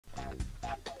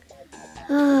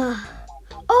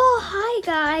Oh, hi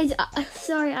guys.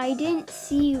 Sorry, I didn't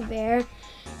see you there.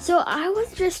 So I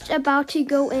was just about to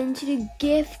go into the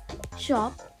gift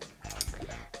shop.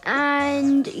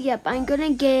 And yep, I'm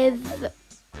gonna give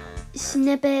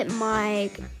Snippet my...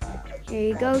 Here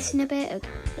you go, Snippet. Okay.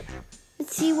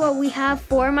 Let's see what we have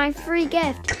for my free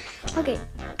gift. Okay.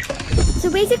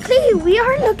 So basically, we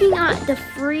are looking at the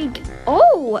free...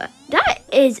 Oh, that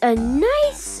is a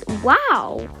nice...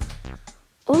 Wow.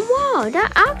 Oh, wow.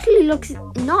 That actually looks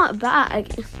not bad.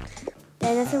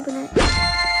 Then let's open it.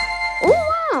 Oh,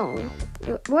 wow.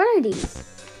 What are these?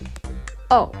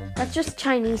 Oh, that's just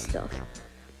Chinese stuff.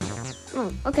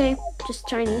 Oh, okay. Just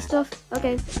Chinese stuff.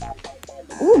 Okay.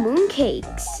 Ooh,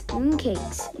 mooncakes.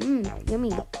 Mooncakes.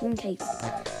 Yummy. Mooncakes.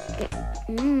 Okay.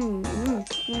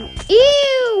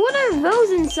 Ew, what are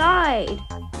those inside?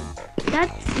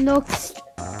 That looks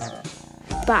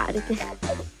bad.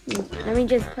 Let me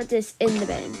just put this in the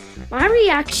bin. My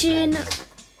reaction...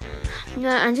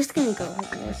 Nah, I'm just gonna go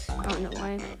with this. I don't know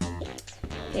why.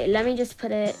 Okay, let me just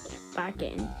put it back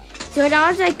in. So that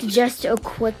was like just a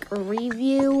quick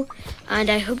review. And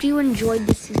I hope you enjoyed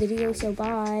this video, so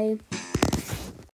bye.